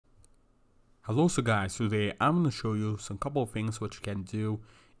Hello, so guys, today I'm going to show you some couple of things which you can do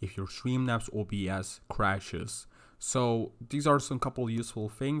if your Streamlabs OBS crashes. So these are some couple of useful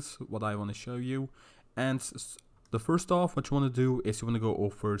things what I want to show you. And the first off, what you want to do is you want to go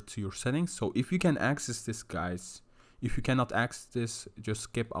over to your settings. So if you can access this, guys, if you cannot access this, just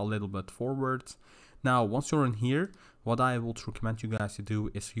skip a little bit forward. Now once you're in here, what I would recommend you guys to do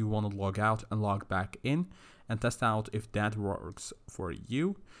is you want to log out and log back in and test out if that works for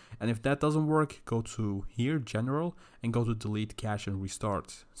you. And if that doesn't work, go to here, general, and go to delete cache and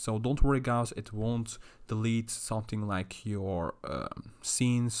restart. So don't worry guys, it won't delete something like your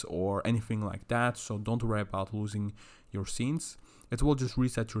scenes or anything like that. So don't worry about losing your scenes. It will just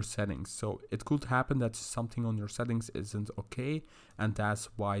reset your settings. So it could happen that something on your settings isn't okay, and that's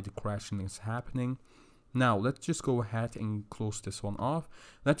why the crashing is happening. Now let's just go ahead and close this one off.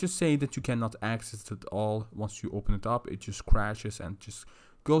 Let's just say that you cannot access it all. Once you open it up, it just crashes and just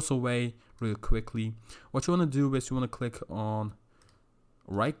goes away really quickly. What you want to do is you want to click on,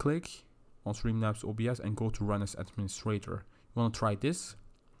 right click on Streamlabs OBS and go to run as administrator. You want to try this.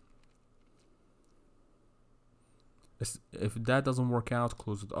 If that doesn't work out,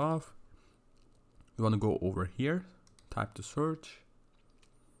 close it off. You want to go over here, type the search,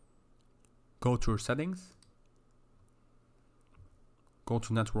 go to your settings, go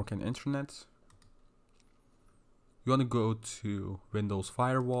to network and internet. You want to go to Windows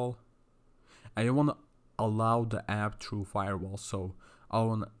Firewall, and you want to allow the app through firewall. So I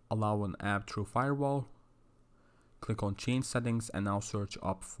want to allow an app through firewall. Click on change settings and now search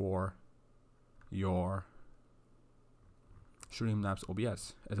up for your Streamlabs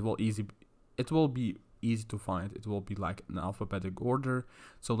OBS. It will be easy to find. It will be like an alphabetic order.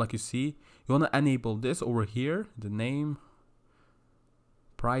 So like you see, you want to enable this over here, the name,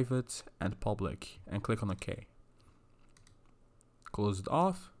 private and public, and click on OK. Close it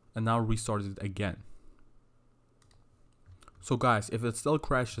off and now restart it again. So guys, if it still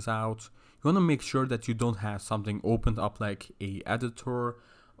crashes out, you want to make sure that you don't have something opened up like a editor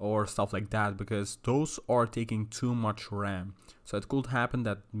or stuff like that, because those are taking too much RAM. So it could happen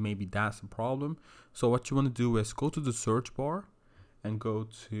that maybe that's a problem. So what you want to do is go to the search bar and go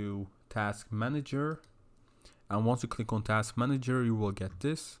to Task Manager. And once you click on Task Manager, you will get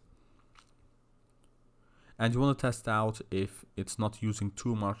this. And you want to test out if it's not using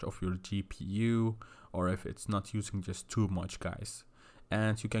too much of your GPU or if it's not using just too much, guys.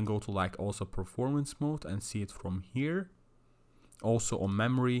 And you can go to like also performance mode and see it from here. Also on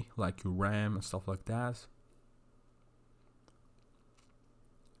memory, like your RAM and stuff like that.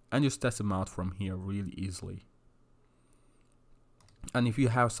 And just test them out from here really easily. And if you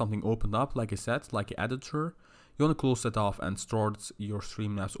have something opened up, like I said, like an editor, you want to close that off and start your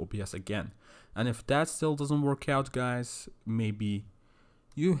Streamlabs OBS again. And if that still doesn't work out, guys, maybe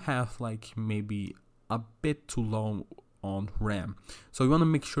you have like maybe a bit too low on RAM. So you want to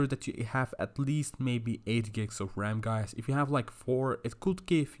make sure that you have at least maybe 8 gigs of RAM, guys. If you have like 4, it could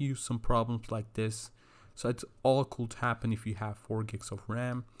give you some problems like this. So it all could happen if you have 4 gigs of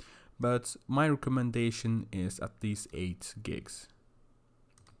RAM. But my recommendation is at least 8 gigs.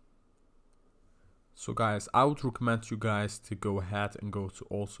 So guys, I would recommend you guys to go ahead and go to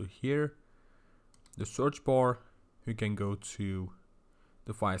also here, the search bar. You can go to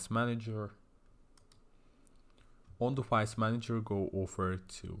Device Manager. On Device Manager, go over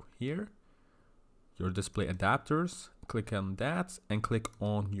to here, your display adapters, click on that and click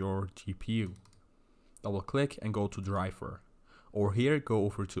on your GPU. Double click and go to driver. Or here, go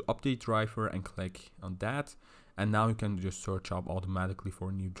over to update driver and click on that. And now you can just search up automatically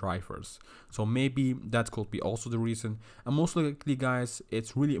for new drivers. So maybe that could be also the reason. And most likely, guys,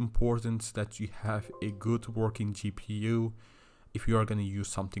 it's really important that you have a good working GPU. If you are going to use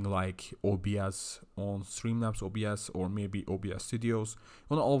something like OBS on Streamlabs OBS or maybe OBS Studios,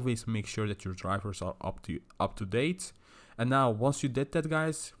 you want to always make sure that your drivers are up to date. And now once you did that,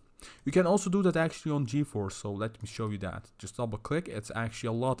 guys, you can also do that actually on GeForce. So let me show you that. Just double click. It's actually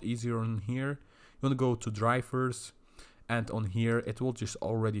a lot easier in here. You want to go to drivers, and on here it will just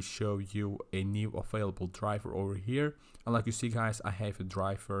already show you a new available driver over here. And like you see, guys, I have a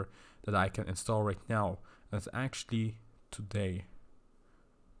driver that I can install right now. That's actually today.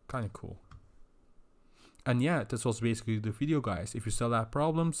 Kind of cool. And yeah, this was basically the video, guys. If you still have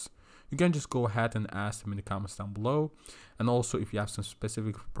problems, you can just go ahead and ask them in the comments down below. And also, if you have some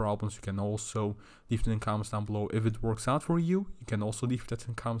specific problems, you can also leave them in the comments down below. If it works out for you, you can also leave that in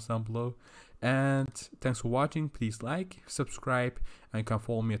the comments down below. And thanks for watching. Please like, subscribe, and you can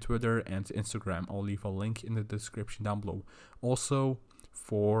follow me on Twitter and Instagram. I'll leave a link in the description down below. Also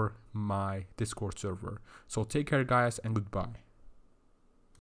for my Discord server. So take care, guys, and goodbye.